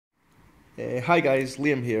Hi guys,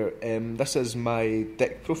 Liam here. This is my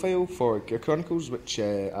deck profile for Chronicles, which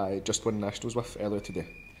I just won nationals with earlier today.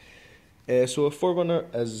 So a forerunner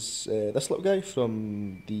is this little guy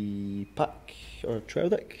from the pack or trial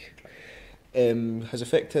deck. His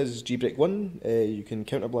effect is G-Break 1. You can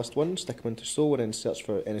counterblast 1, stick him into soul, and then search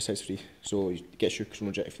for any size 3. So he gets your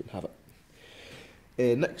Chrono Jet if you have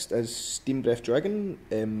it. Next is Steam Breath Dragon.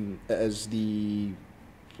 It is the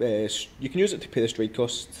you can use it to pay the stride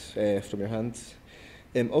cost from your hand.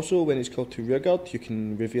 Also, when it's called to rearguard, you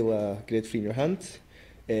can reveal a grade 3 in your hand,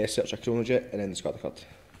 search a Chrono Jet, and then discard the card.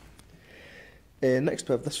 Next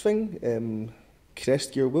we have this thing,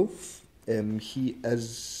 Crest Gear Wolf. He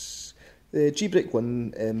is G-Break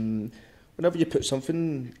 1. Whenever you put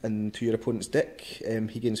something into your opponent's deck,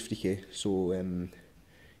 he gains 3k, so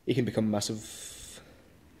he can become massive.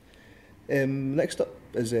 Next up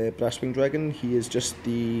is Brasswing Dragon. He is just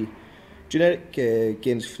the generic,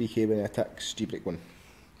 gains 3k when he attacks G-Break 1.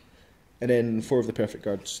 And then 4 of the perfect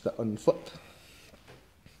cards that unflip.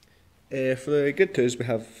 For the good 2s we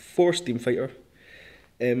have 4 Steam Fighter.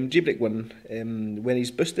 G-Break 1, when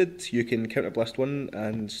he's boosted you can counterblast 1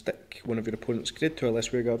 and stick one of your opponent's grade 2 or less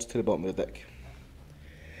rearguards to the bottom of the deck.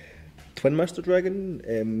 Twin Master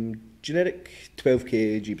Dragon, generic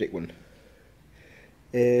 12k G-Break 1.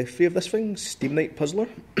 3 of this thing, Steam Knight Puzzler.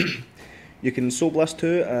 You can Soul Blast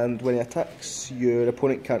 2 and when he attacks your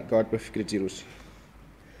opponent can't guard with grade 0s.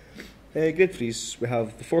 Grade 3s, we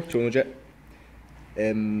have the 4 Chrono Jet.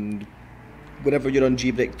 Whenever you're on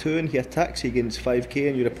G-Break 2 and he attacks, he gains 5k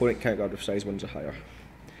and your opponent can't guard with size 1s or higher.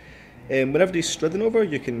 Whenever he's stridden over,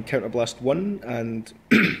 you can counterblast 1 and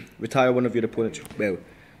retire one of your opponent's,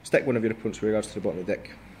 stick one of your opponent's rearguards to the bottom of the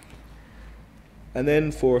deck. And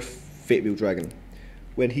then for Fate Wheel Dragon.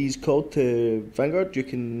 When he's called to Vanguard, you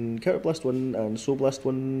can counterblast 1 and Soul Blast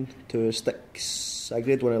 1 to stick a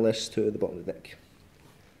grade 1 or less to the bottom of the deck.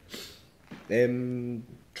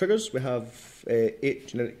 Triggers, we have 8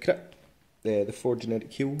 generic crit, the 4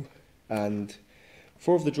 generic heal, and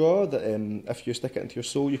 4 of the draw that if you stick it into your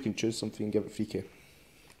soul you can choose something and give it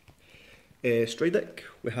 3k. Stride deck,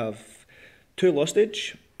 we have 2 Lost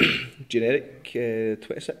Age, generic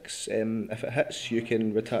 26. If it hits you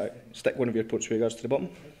can stick one of your opponent's rearguards to the bottom.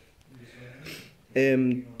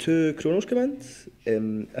 2 Chronos Command,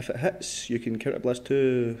 if it hits you can counterblast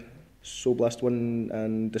 2, Soul Blast 1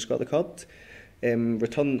 and discard the card.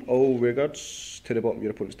 Return all rearguards to the bottom of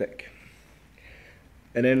your opponent's deck.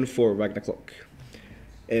 And then for Ragnarok.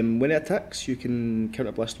 When he attacks you can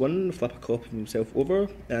counterblast 1, flip a copy of himself over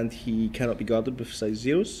and he cannot be guarded with size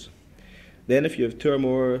 0s. Then if you have 2 or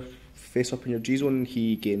more face up in your G-Zone,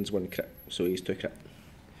 he gains 1 crit, so he's 2 crit.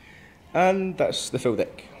 And that's the full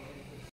deck.